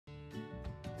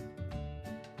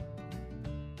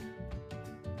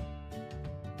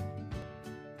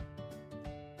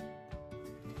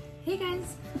Hey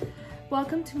guys,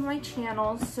 welcome to my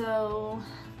channel. So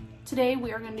today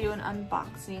we are going to do an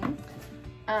unboxing.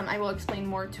 I will explain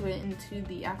more to it into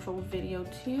the actual video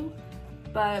too,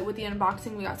 but with the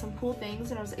unboxing we got some cool things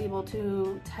and I was able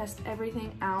to test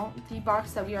everything out. The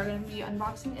box that we are going to be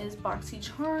unboxing is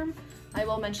BoxyCharm. I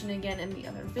will mention it again in the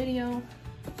other video.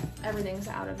 Everything's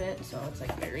out of it, so it's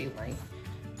like very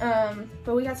light.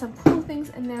 But we got some cool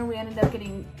things in there. We ended up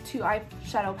getting 2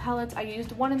 eyeshadow palettes. I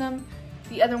used one of them.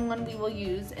 The other one we will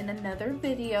use in another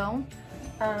video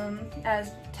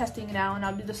as testing it out, and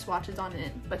I'll do the swatches on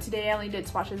it. But today I only did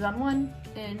swatches on one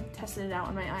and tested it out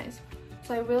on my eyes.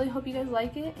 So I really hope you guys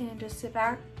like it and just sit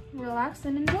back, relax,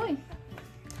 and enjoy.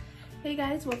 Hey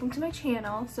guys, welcome to my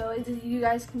channel. So as you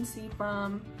guys can see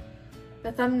from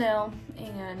the thumbnail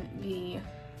and the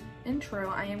intro,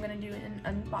 I am going to do an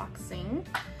unboxing.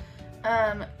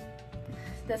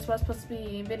 This was supposed to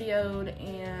be videoed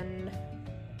and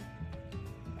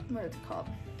what is it called,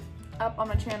 up on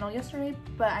my channel yesterday,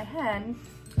 but I had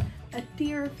a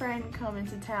dear friend come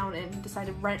into town and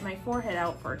decided to rent my forehead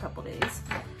out for a couple days,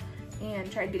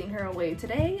 and tried getting her away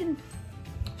today, and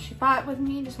she fought with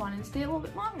me, just wanted to stay a little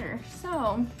bit longer.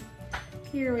 So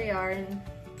here we are, and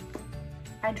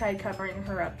I tried covering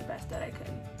her up the best that I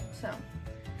could. So,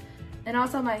 and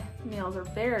also my nails are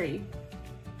very,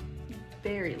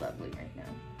 very lovely right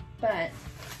now, but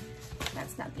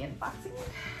that's not the unboxing.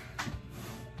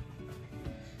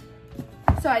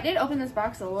 So I did open this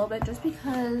box a little bit just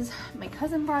because my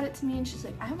cousin brought it to me and she's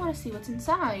like, I want to see what's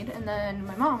inside. And then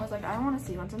my mom was like, I want to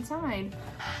see what's inside.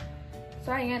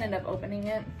 So I ended up opening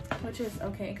it, which is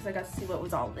okay because I got to see what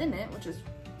was all in it, which is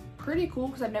pretty cool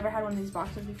because I've never had one of these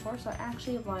boxes before. So I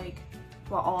actually like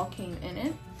what all came in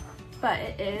it. But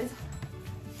it is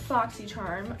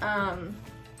BoxyCharm.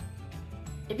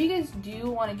 If you guys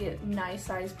do want to get nice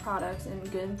size products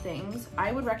and good things,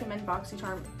 I would recommend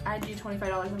BoxyCharm. I do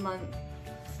 $25 a month.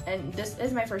 And this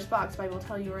is my first box, but I will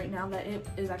tell you right now that it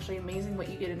is actually amazing what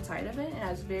you get inside of it, and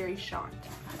I was very shocked.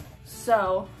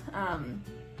 So,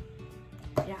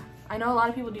 yeah, I know a lot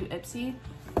of people do Ipsy,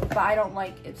 but I don't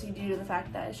like Ipsy due to the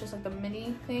fact that it's just like the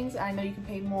mini things. I know you can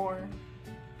pay more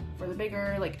for the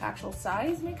bigger, like actual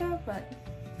size makeup, but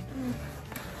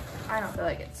I don't feel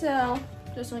like it. So,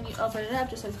 just when you open it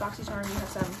up, just says BoxyCharm, you have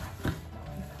some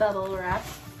bubble wrap.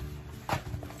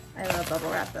 I love bubble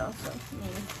wrap though, so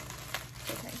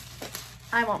okay.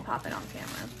 I won't pop it on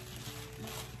camera.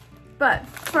 But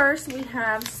first we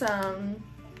have some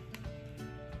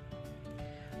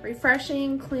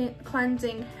refreshing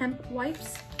cleansing hemp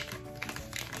wipes.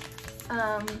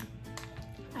 I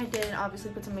did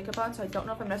obviously put some makeup on, so I don't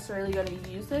know if I'm necessarily going to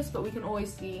use this, but we can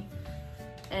always see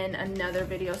in another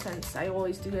video since I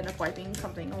always do end up wiping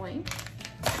something away.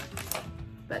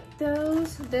 But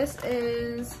this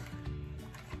is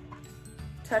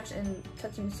Touch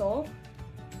and Soul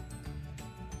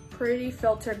Pretty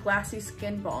Filter Glassy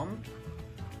Skin Balm.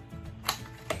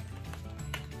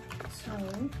 So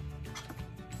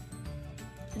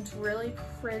it's really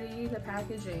pretty, the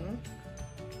packaging.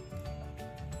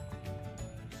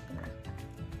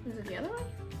 Is it the other way?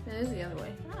 It is the other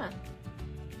way. Ah.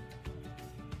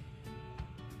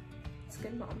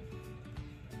 Skin balm.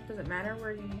 Does it matter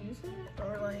where you use it?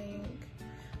 Or like,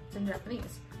 it's in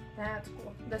Japanese. That's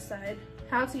cool. This side.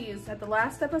 How to use. At the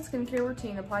last step of skincare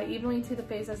routine, apply evenly to the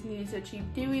face as needed to achieve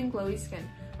dewy and glowy skin.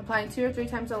 Applying 2 or 3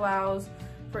 times allows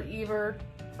for even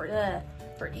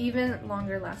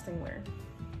longer lasting wear.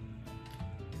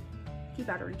 Keep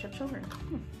out of reach of children.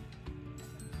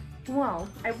 Well,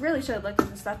 I really should have looked at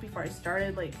this stuff before I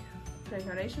started like putting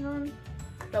foundation on,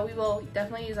 but we will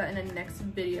definitely use that in the next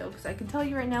video because I can tell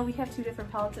you right now we have 2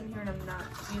 different palettes in here and I'm not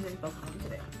using both of them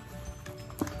today.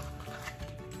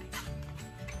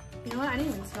 You know what? I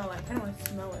didn't even smell it. I kind of want to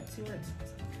smell it. See what it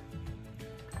smells like.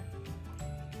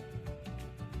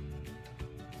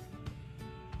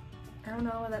 I don't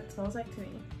know what that smells like to me.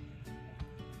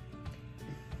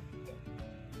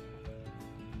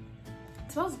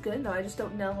 It smells good though. I just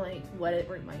don't know like what it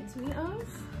reminds me of.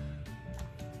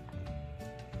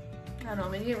 I don't know.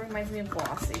 Maybe it reminds me of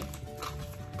Glossy.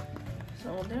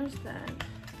 So there's that.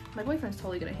 My boyfriend's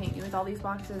totally gonna hate me with all these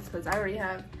boxes because I already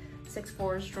have 6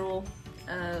 drawers full.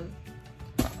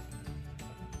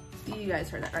 You guys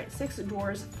heard that right, 6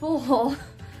 drawers full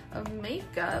of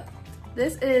makeup.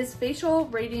 This is Facial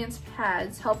Radiance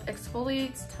Pads, help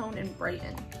exfoliates, tone, and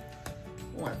brighten.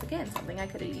 Once again, something I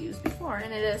could have used before,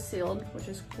 and it is sealed, which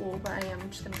is cool, but I am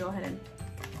just gonna go ahead and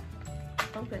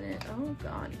open it. Oh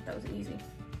god, that was easy.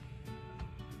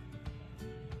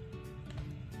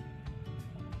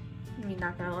 I mean,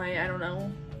 not gonna lie, I don't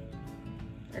know.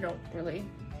 I don't really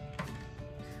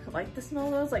like the smell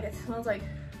of those. Like, it smells like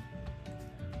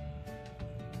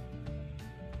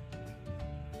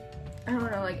I don't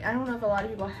know, like, I don't know if a lot of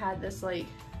people had this, like,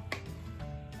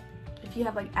 if you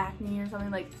have, like, acne or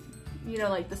something, like, you know,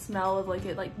 like, the smell of, like,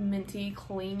 it, like, minty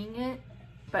cleaning it,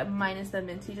 but minus the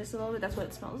minty just a little bit. That's what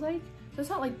it smells like. So it's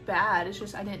not, like, bad. It's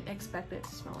just I didn't expect it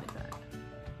to smell like that.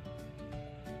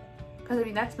 Because, I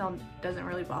mean, that smell doesn't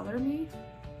really bother me.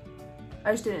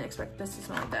 I just didn't expect this to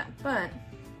smell like that. But,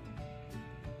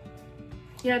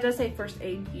 yeah, it does say First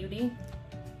Aid Beauty.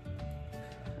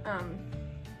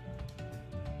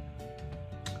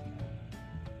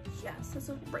 Yes, that's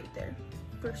right there.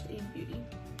 First Aid Beauty.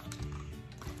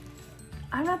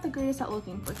 I'm not the greatest at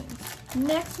looking for things.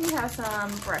 Next, we have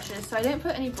some brushes. So I didn't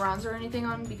put any bronzer or anything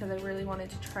on because I really wanted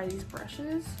to try these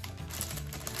brushes.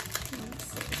 Let's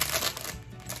see.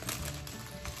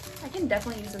 I can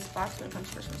definitely use this box when it comes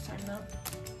to Christmas time, though.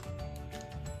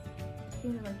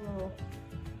 Even like little,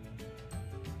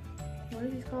 what are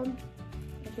these called?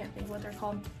 I can't think what they're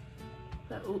called.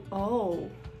 But, oh,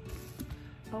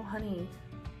 honey.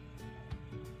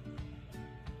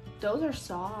 Those are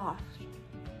soft.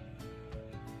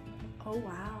 Oh,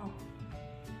 wow.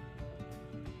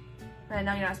 I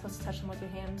know you're not supposed to touch them with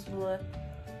your hands,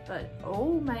 but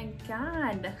oh my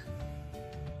God.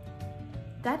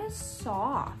 That is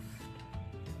soft.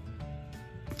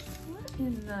 What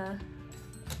in the,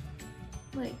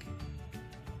 like,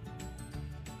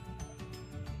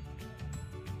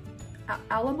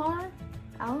 Alamar?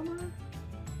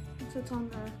 What's on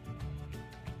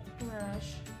the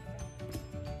brush?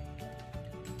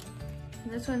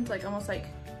 And this one's like almost like,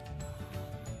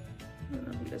 I don't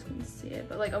know if you guys can see it,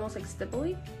 but like almost like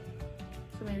stipply.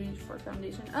 So maybe for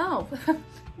foundation. Oh,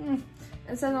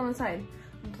 it says on the side,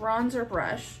 bronzer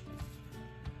brush,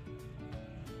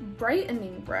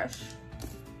 brightening brush,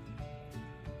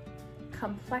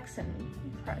 complexing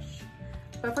brush.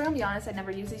 But if we're gonna be honest, I never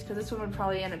use these because this one would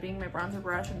probably end up being my bronzer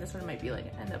brush and this one might be like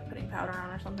end up putting powder on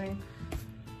or something.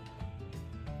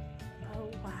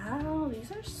 Oh wow,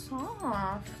 these are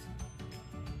soft.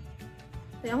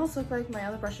 They almost look like my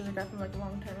other brushes I got from like a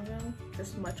long time ago.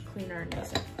 Just much cleaner and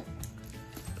nicer.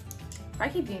 If I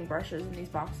keep getting brushes in these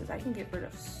boxes, I can get rid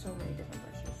of so many different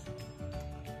brushes.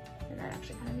 And that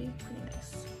actually kind of be pretty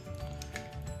nice.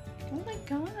 Oh my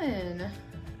God.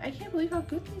 I can't believe how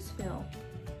good these feel.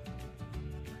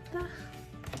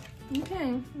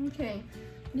 Okay.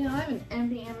 Now I have an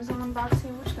empty Amazon box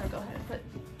here. We're just gonna go ahead and put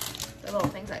the little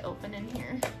things I open in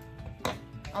here.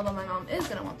 Although my mom is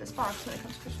gonna want this box when it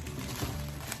comes to Christmas.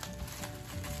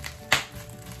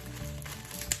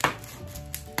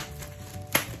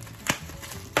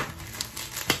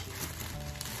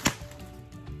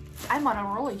 I'm on a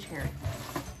rolly chair.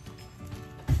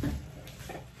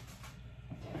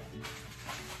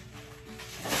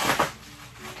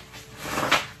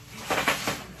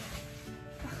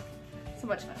 So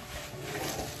much fun.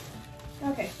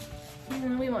 Okay,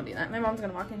 we won't do that. My mom's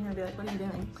gonna walk in here and be like, what are you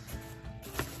doing?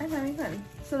 I'm having fun.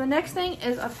 So the next thing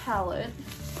is a palette.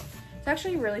 It's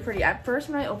actually really pretty. At first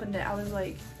when I opened it, I was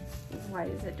like, why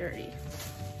is it dirty?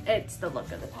 It's the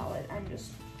look of the palette. I'm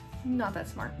just not that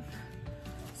smart.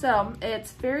 So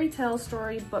it's Fairy Tale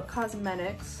Story Book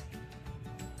Cosmetics.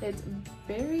 It's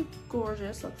very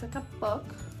gorgeous, looks like a book.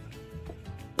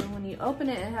 And when you open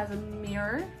it, it has a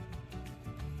mirror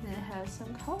and it has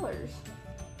some colors.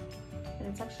 And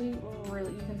it's actually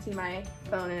really, you can see my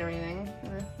phone and everything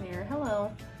in the mirror,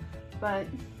 hello. But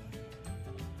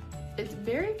it's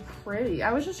very pretty.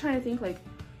 I was just trying to think like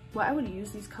what I would use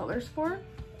these colors for.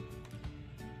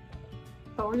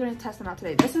 But we're gonna test them out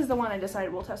today. This is the one I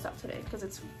decided we'll test out today because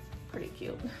it's pretty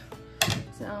cute.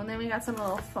 So, and then we got some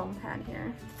little foam pad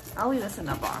here. I'll leave this in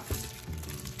the box.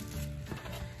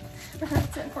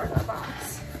 That's it for the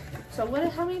box. So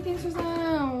how many things was that?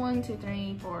 1, 2,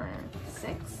 3, 4,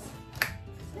 6.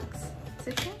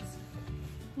 Six things?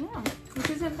 Yeah, which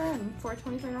isn't bad for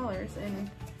 $25.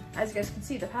 And as you guys can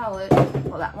see, the palette,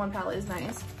 well, that one palette is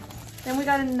nice. Then we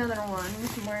got another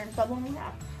one, more bubble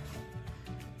wrap.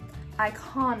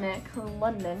 Iconic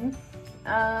London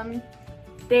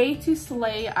Day to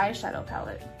Slay eyeshadow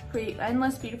palette. Create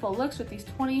endless beautiful looks with these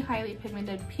 20 highly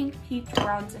pigmented pink, peach,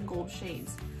 browns, and gold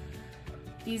shades.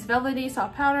 These velvety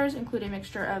soft powders include a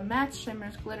mixture of mattes,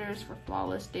 shimmers, glitters for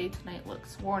flawless day to night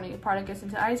looks. Warning, if product gets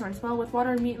into eyes or in smell with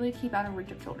water, immediately keep out of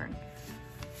reach of children.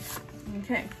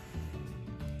 Okay.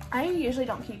 I usually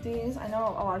don't keep these. I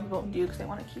know a lot of people do because they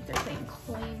want to keep their thing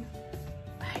clean.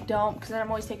 I don't, because then I'm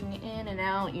always taking it in and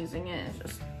out, using it. It's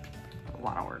just a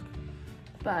lot of work.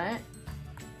 But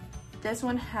this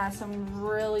one has some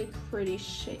really pretty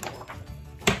shades.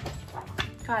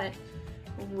 Got it.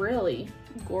 Really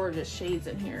gorgeous shades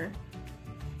in here.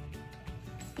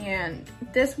 And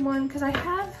this one, because I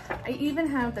even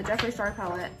have the Jeffree Star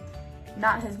palette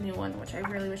Not his new one, which I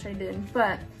really wish I did,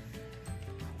 but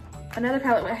another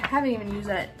palette, I haven't even used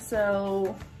it.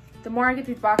 So the more I get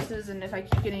these boxes, and if I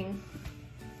keep getting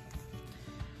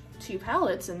 2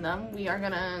 palettes in them, we are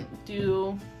gonna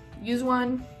use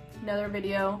one, another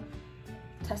video,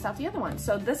 test out the other one.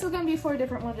 So this is gonna be for a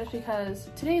different one just because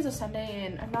today is a Sunday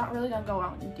and I'm not really gonna go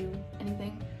out and do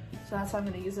anything. So that's why I'm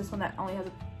gonna use this one that only has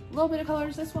a little bit of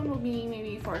colors. This one will be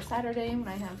maybe for a Saturday when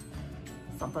I have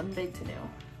something big to do.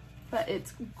 But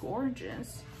it's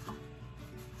gorgeous.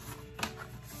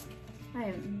 I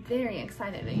am very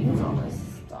excited to use all this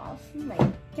stuff. Oh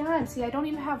my God, see, I don't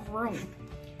even have room.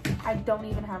 I don't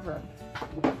even have room.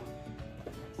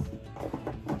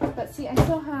 But see, I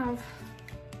still have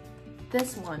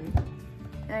this one,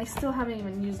 and I still haven't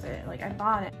even used it. Like, I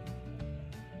bought it.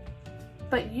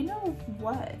 But you know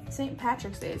what? St.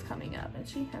 Patrick's Day is coming up, and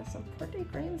she has some pretty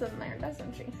greens in there,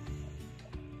 doesn't she?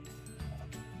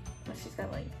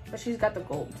 But she's got the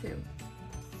gold too.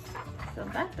 So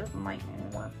that just might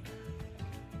work.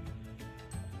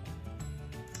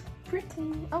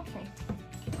 Pretty, okay.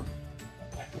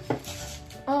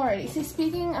 Alrighty, see,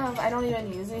 speaking of, I don't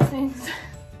even use these things.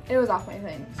 It was off my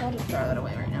thing, so I'll just throw that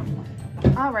away right now.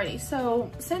 Alrighty,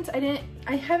 so since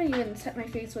I haven't even set my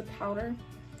face with powder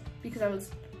because I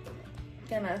was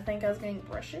gonna think I was getting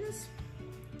brushes.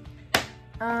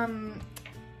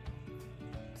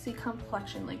 See,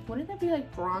 complexion, like, wouldn't that be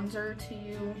like bronzer to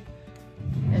you?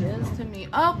 It is to me.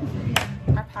 Oh,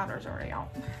 our powder's already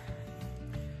out.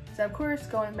 So of course,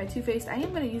 going with my Too Faced, I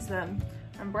am gonna use the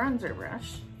bronzer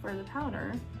brush for the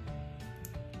powder.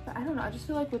 But I don't know, I just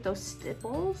feel like with those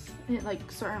stipples,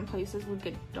 like certain places would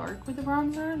get dark with the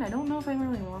bronzer, and I don't know if I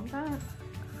really want that.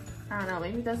 I don't know,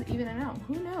 maybe it doesn't even out,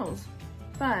 who knows?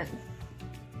 But,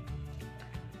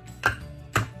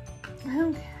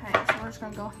 okay, so we're just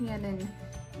gonna go ahead and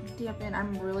dip in.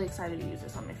 I'm really excited to use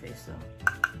this on my face though,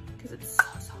 because it's so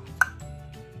soft.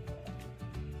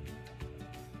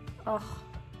 Ugh.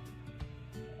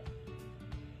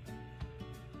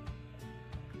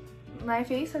 My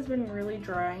face has been really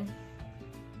dry,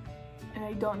 and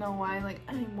I don't know why. Like,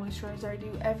 I moisturize, I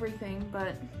do everything,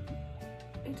 but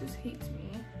it just hates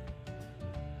me,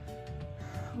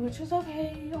 which is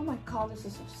okay. Oh my God, this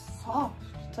is so soft.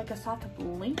 It's like a soft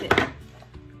blanket.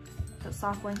 The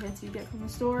soft blankets you get from the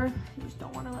store, you just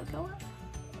don't want to let go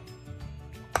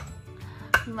of.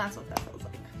 And that's what that feels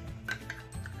like.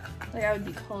 Like, I would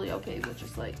be totally okay with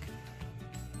just like,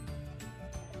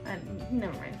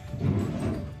 never mind.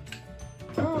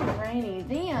 Alrighty,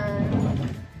 then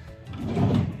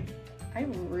I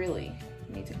really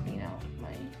need to clean out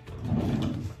my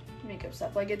makeup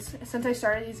stuff. Like, it's, since I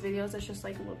started these videos, it's just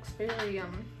like looks very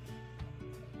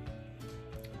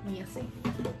messy.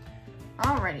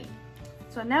 Alrighty,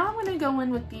 so now I'm gonna go in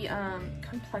with the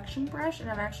complexion brush, and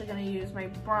I'm actually gonna use my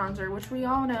bronzer, which we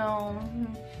all know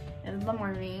is the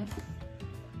Morphe,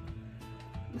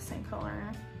 the same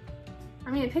color.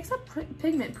 I mean, it picks up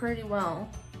pigment pretty well.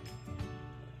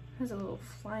 Has a little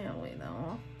flyaway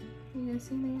though. You guys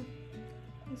see that?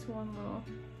 Just one little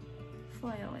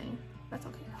flyaway. That's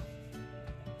okay though.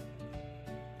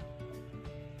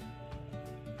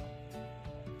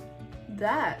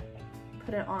 That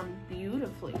put it on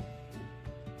beautifully.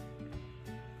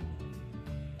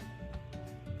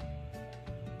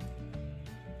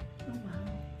 Oh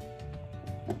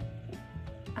wow.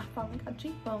 I finally got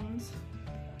cheekbones.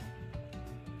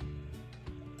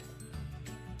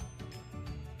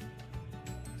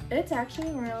 It's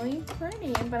actually really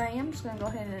pretty, but I am just gonna go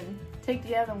ahead and take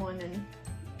the other one and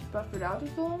buff it out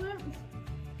just a little bit.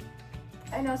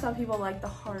 I know some people like the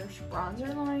harsh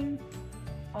bronzer line.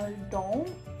 I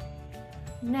don't.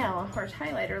 Now, a harsh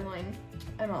highlighter line,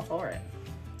 I'm all for it.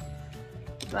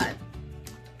 But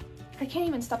I can't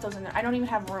even stuff those in there. I don't even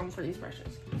have room for these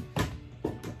brushes.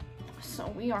 So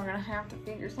we are gonna have to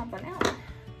figure something out.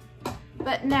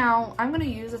 But now, I'm gonna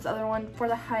use this other one for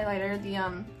the highlighter, the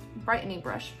brightening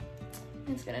brush.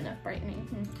 It's good enough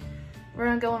brightening. We're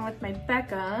gonna go in with my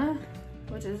Becca,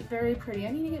 which is very pretty.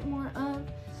 I need to get more of.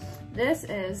 This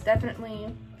is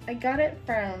definitely, I got it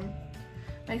from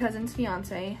my cousin's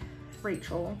fiance,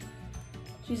 Rachel.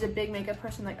 She's a big makeup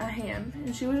person like I am,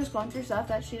 and she was just going through stuff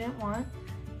that she didn't want,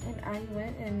 and I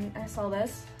went and I saw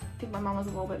this. I think my mom was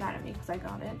a little bit mad at me because I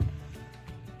got it,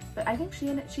 but I think she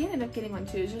ended up getting one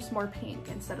too. It's just more pink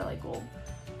instead of like gold.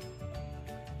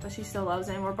 But she still loves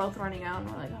it, and we're both running out, and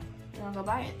we're like, oh, we're gonna go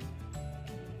buy it.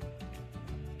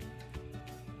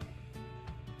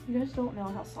 You guys don't know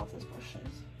how soft this brush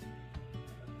is.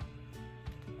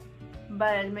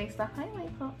 But it makes the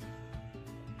highlight pop.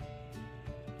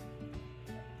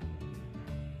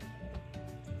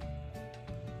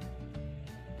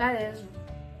 That is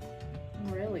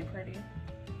really pretty.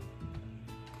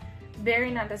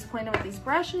 Very not disappointed with these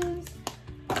brushes.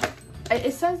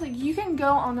 It says like you can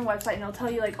go on the website and it'll tell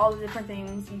you like all the different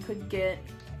things you could get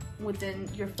within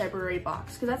your February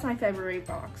box, because that's my February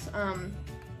box.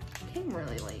 Came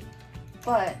really late,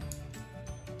 but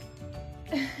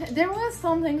there was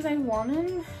some things I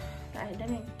wanted that I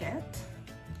didn't get,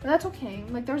 but that's okay.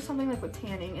 Like there was something like with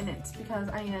tanning, and it's because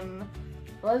I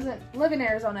live in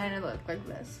Arizona and I look like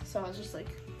this, so I was just like,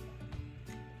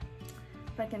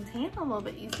 if I can tan a little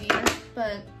bit easier.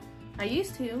 But I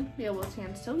used to be able to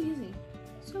tan so easy.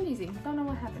 Don't know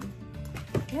what happened.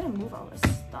 I gotta move all this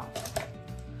stuff.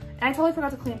 And I totally forgot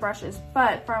to clean brushes,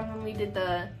 but from when we did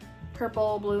the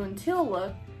purple, blue, and teal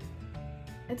look,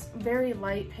 it's very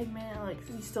light pigment. Like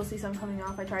you still see some coming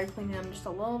off. I tried cleaning them just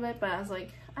a little bit, but I was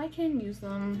like, I can use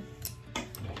them.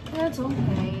 That's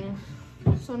okay.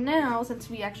 So now, since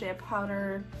we actually have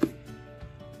powder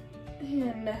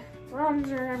and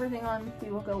bronzer, everything on, we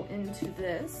will go into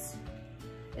this.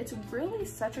 It's really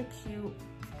such a cute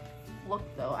look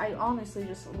though. I honestly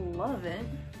just love it.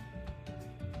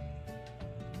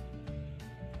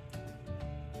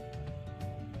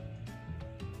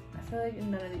 I feel like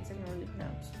none of these I can really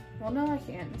pronounce. Well, no, I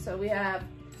can. So we have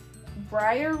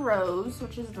Briar Rose,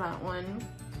 which is that one.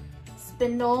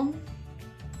 Spindle,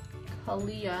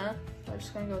 Kalia. So I'm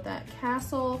just gonna go with that.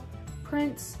 Castle,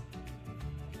 Prince,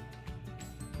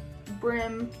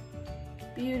 Brim,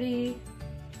 Beauty,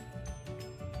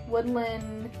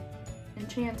 Woodland,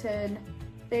 Enchanted,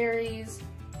 Fairies,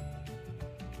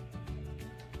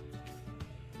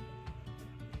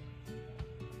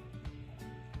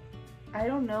 I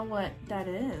don't know what that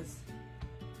is.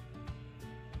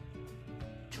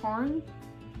 Charm?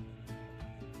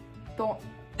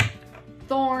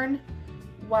 Thorn.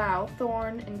 Wow,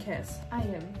 Thorn and Kiss. I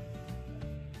am.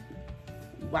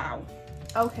 Wow.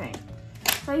 Okay.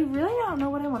 So I really don't know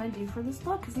what I want to do for this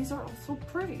look because these are all so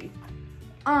pretty.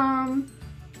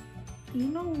 You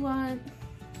know what? I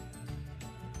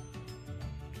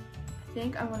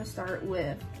think I want to start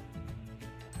with,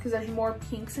 because there's more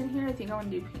pinks in here, I think I want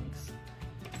to do pinks.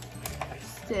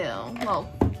 Still,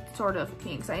 well, sort of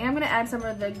pinks. I am going to add some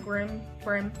of the brim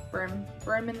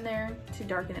in there to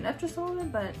darken it up just a little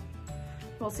bit, but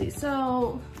we'll see.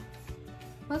 So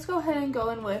let's go ahead and go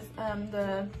in with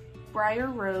the Briar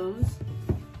Rose.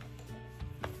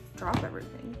 Drop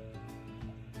everything.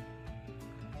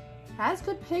 Has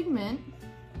good pigment.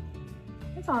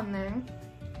 It's on there.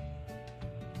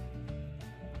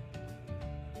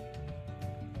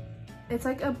 It's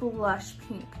like a blush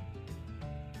pink.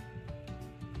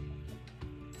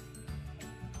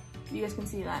 You guys can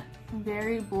see that.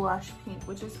 Very blush pink,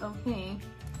 which is okay.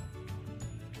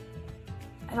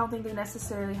 I don't think they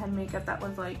necessarily had makeup that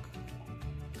was like,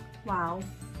 wow.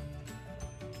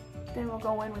 Then we'll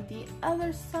go in with the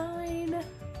other side.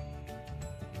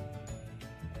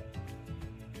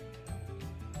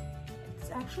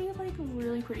 It's actually like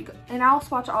really pretty good. And I'll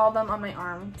swatch all of them on my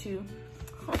arm too.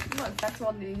 Oh, look, that's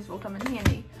what these will come in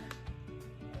handy.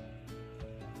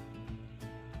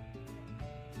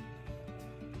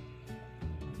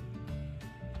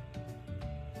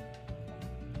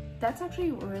 That's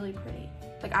actually really pretty.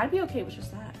 Like, I'd be okay with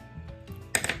just that.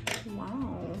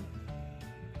 Wow.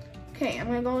 Okay, I'm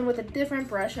gonna go in with a different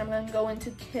brush. I'm gonna go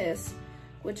into Kiss,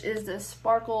 which is the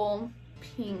sparkle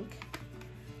pink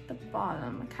at the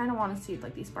bottom. I kind of want to see if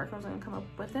like these sparkles are gonna come up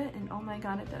with it, and oh my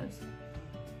god, it does.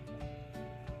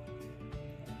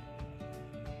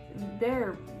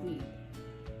 Very.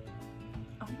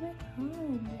 Oh my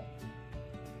god.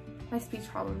 My speech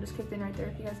problem just kicked in right there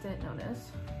if you guys didn't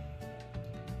notice.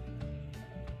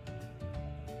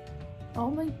 Oh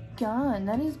my god,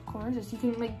 that is gorgeous. You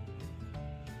can like,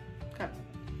 okay.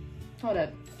 Hold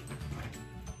up.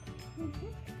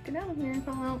 Get out of here and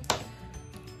fall out.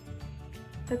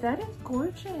 But that is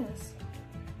gorgeous.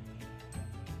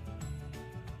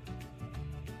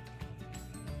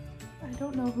 I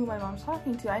don't know who my mom's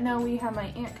talking to. I know we have my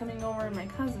aunt coming over and my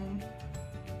cousin.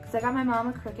 Because I got my mom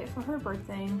a Cricut for her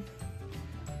birthday.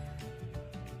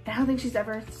 I don't think she's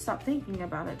ever stopped thinking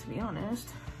about it, to be honest.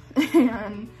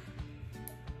 And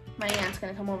my aunt's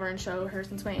gonna come over and show her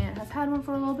since my aunt has had one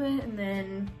for a little bit, and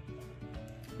then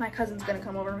my cousin's gonna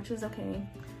come over, which is okay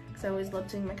because I always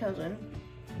love seeing my cousin.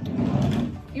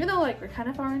 Even though like we're kind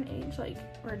of far in age, like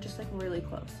we're just like really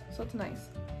close, so it's nice.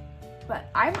 But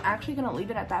I'm actually gonna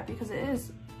leave it at that because it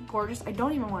is gorgeous. I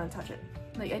don't even want to touch it.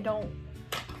 Like I don't,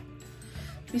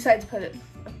 besides put it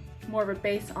more of a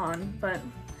base on. But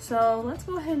so let's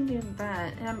go ahead and do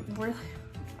that. And I'm really,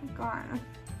 oh my god.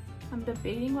 I'm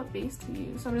debating what base to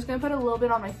use. So I'm just gonna put a little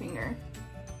bit on my finger.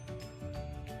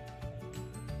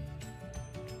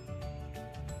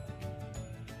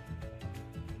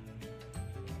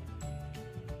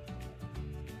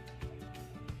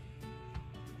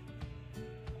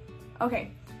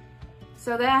 Okay,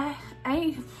 so that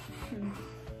I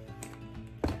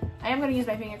am gonna use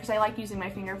my finger because I like using my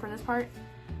finger for this part.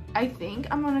 I think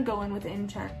I'm gonna go in with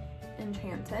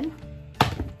Enchanted.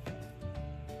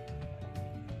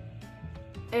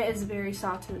 It is very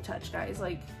soft to the touch, guys.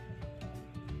 Like,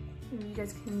 you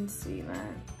guys can see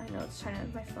that. I know it's trying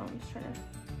to, my phone's trying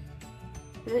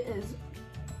to, it is,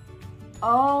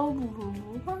 oh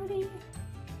lordy.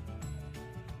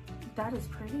 That is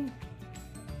pretty.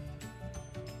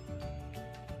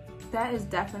 That is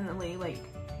definitely like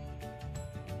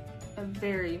a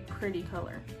very pretty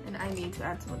color. And I need to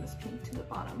add some of this pink to the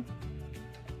bottom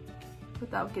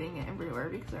without getting it everywhere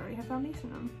because I already have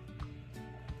foundation on.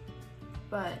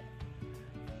 But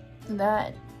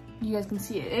that, you guys can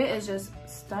see it. It is just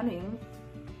stunning.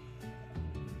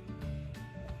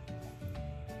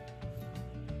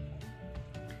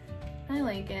 I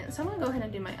like it. So I'm gonna go ahead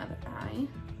and do my other eye.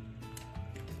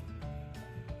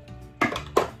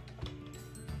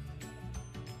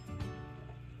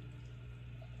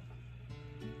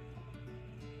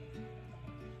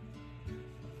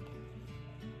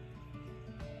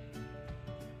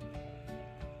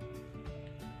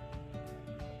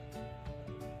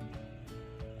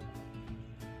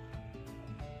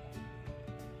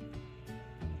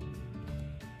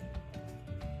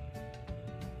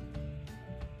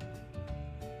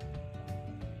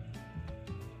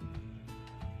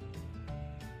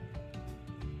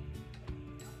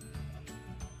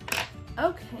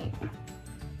 Okay,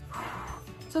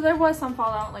 so there was some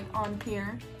fallout like on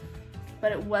here,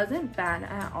 but it wasn't bad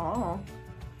at all.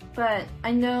 But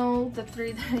I know the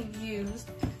 3 that I used,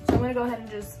 so I'm gonna go ahead and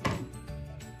just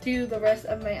do the rest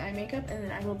of my eye makeup and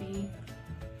then I will be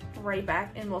right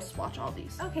back and we'll swatch all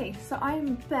these. Okay, so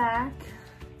I'm back.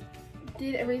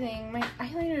 Did everything. My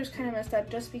eyeliner is kind of messed up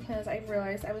just because I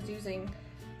realized I was using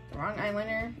the wrong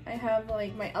eyeliner. I have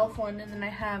like my e.l.f. one and then I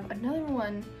have another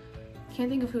one. Can't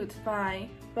think of who it's by,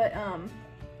 but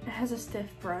it has a stiff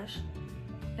brush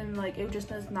and like it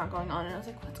just is not going on and I was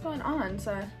like, what's going on?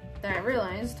 So then I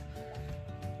realized,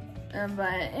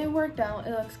 but it worked out.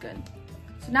 It looks good.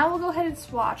 So now we'll go ahead and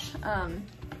swatch.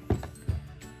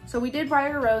 So we did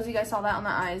Brighter Rose, you guys saw that on the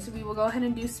eyes. We will go ahead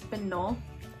and do Spindle.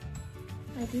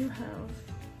 I do have,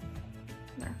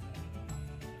 there.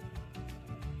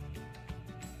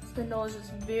 Spindle is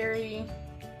just very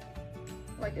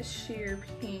like a sheer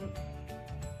pink.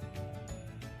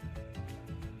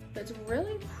 It's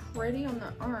really pretty on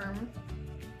the arm.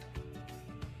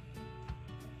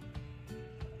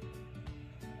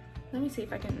 Let me see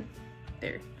if I can,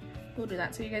 there. We'll do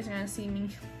that so you guys are gonna see me.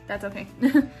 That's okay.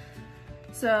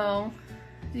 So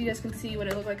you guys can see what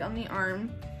it looked like on the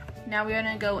arm. Now we're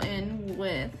gonna go in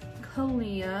with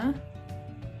Kalia.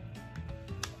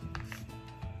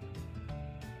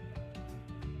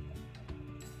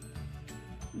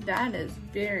 That is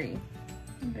very,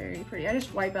 very pretty. I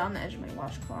just wipe it on the edge of my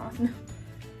washcloth.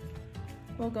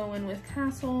 We'll go in with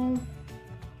Castle.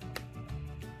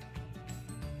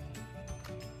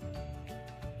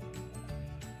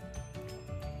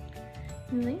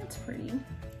 And that's pretty.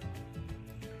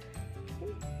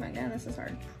 Oh my god, this is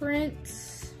hard.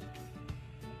 Prince.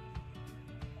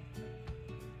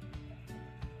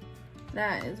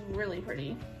 That is really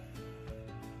pretty.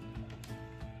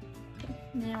 Okay,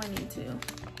 now I need to.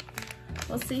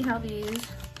 We'll see how these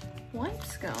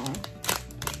wipes go.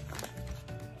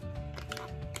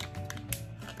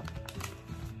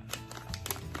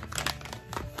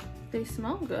 They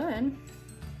smell good.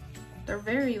 They're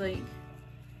very like,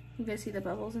 you guys see the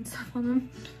bubbles and stuff on them?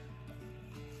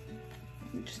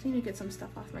 I just need to get some stuff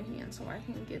off my hands so I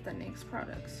can get the NYX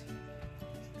products.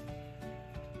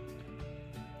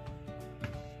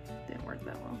 Didn't work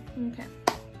that well. Okay.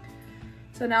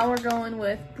 So now we're going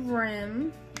with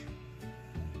Brim.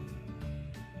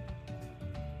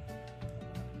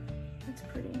 That's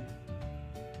pretty.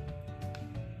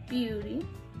 Beauty.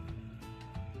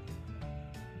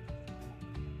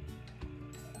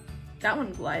 That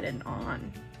one glided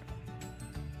on.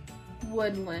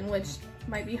 Woodland, which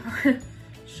might be hard to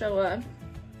show up,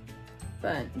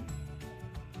 but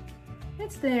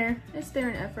it's there. It's there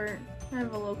in effort. I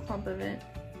have a little clump of it,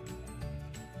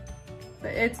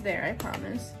 but it's there, I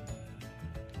promise.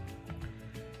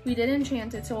 We did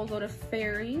Enchanted, so we'll go to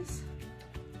Fairies.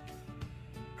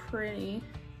 Pretty.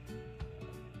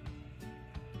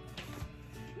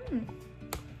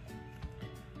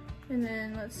 And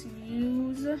then let's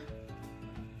use,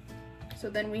 so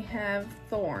then we have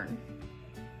Thorn.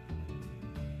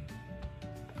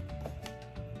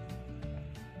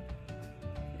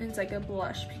 And it's like a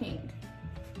blush pink.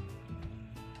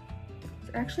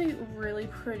 It's actually really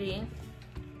pretty.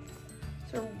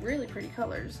 They're really pretty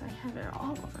colors. I have it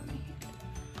all over me.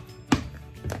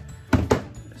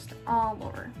 Just all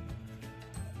over.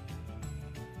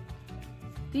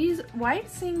 These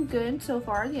whites seem good so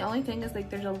far. The only thing is like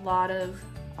there's a lot of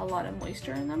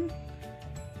moisture in them,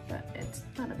 but it's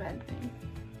not a bad thing.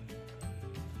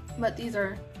 But these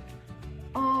are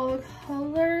all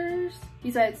colors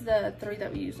besides the 3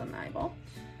 that we used on the eyeball.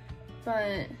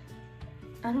 But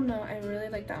I don't know, I really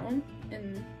like that one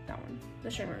and that one, the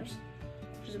shimmers,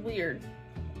 which is weird.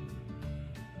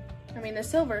 I mean, the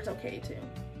silver is okay too,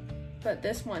 but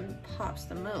this one pops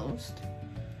the most.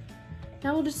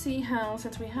 Now we'll just see how,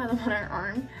 since we have them on our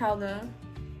arm, how the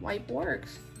wipe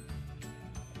works.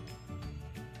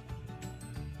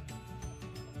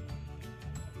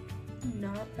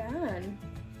 Not bad.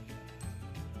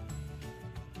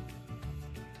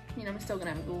 I mean, I'm still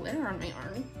gonna have glitter on my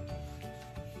arm.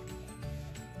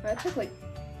 But I took like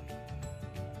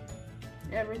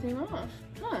everything off.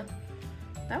 Huh.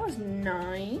 That was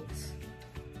nice.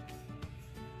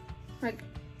 Like,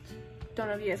 don't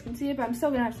know if you guys can see it, but I'm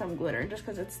still gonna have some glitter just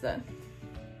because it's the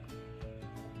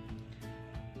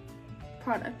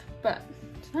product. But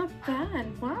it's not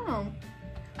bad. Wow.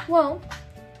 Well,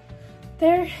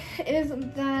 there is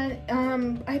that.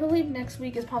 I believe next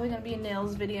week is probably gonna be a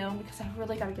nails video because I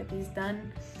really gotta get these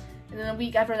done. And then the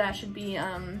week after that should be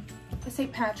a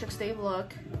St. Patrick's Day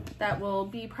look. That will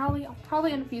be I'll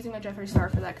probably end up using my Jeffree Star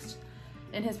for that, 'cause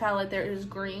in his palette there is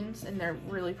greens and they're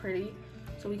really pretty.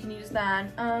 So we can use that.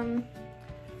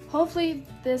 Hopefully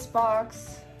this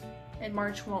box in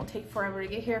March won't take forever to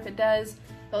get here. If it does,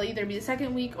 it'll either be the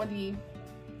second week or the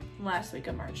last week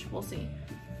of March. We'll see.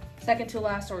 Second to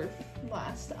last or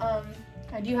last.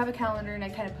 I do have a calendar and I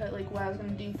kind of put like what I was gonna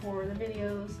do for the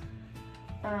videos.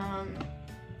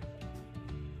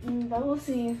 But we'll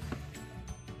see.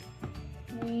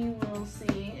 We will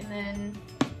see. And then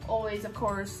always, of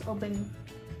course, open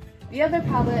the other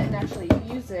palette and actually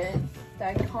use it. The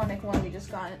iconic one we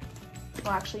just got.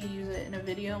 We'll actually use it in a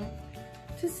video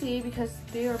to see because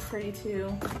they are pretty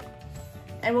too.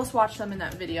 And we'll swatch them in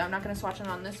that video. I'm not going to swatch them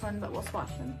on this one, but we'll swatch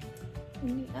them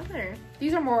in the other.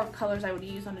 These are more colors I would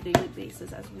use on a daily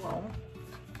basis as well.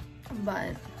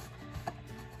 But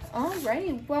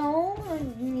alrighty, well,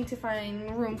 we need to find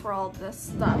room for all this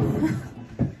stuff.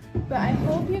 But I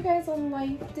hope you guys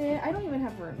liked it. I don't even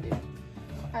have room, dude,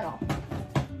 at all.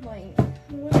 Like,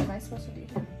 what am I supposed to do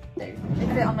here? There, they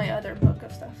fit on my other book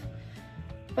of stuff.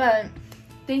 But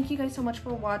thank you guys so much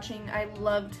for watching. I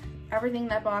loved everything in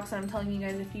that box, and I'm telling you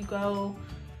guys, if you go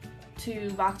to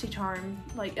BoxyCharm,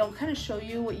 like, it'll kind of show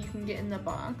you what you can get in the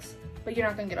box, but you're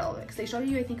not gonna get all of it because they show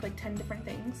you, I think, like 10 different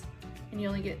things, and you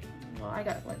only get, well, I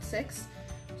got like 6,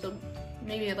 so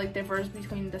maybe it like differs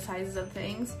between the sizes of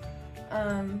things.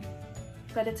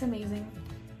 But it's amazing.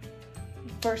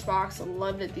 First box,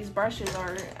 loved it. These brushes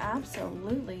are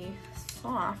absolutely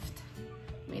soft.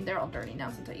 I mean, they're all dirty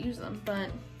now since I use them, but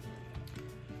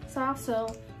soft.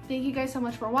 So thank you guys so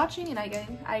much for watching, and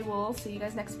I will see you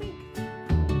guys next week.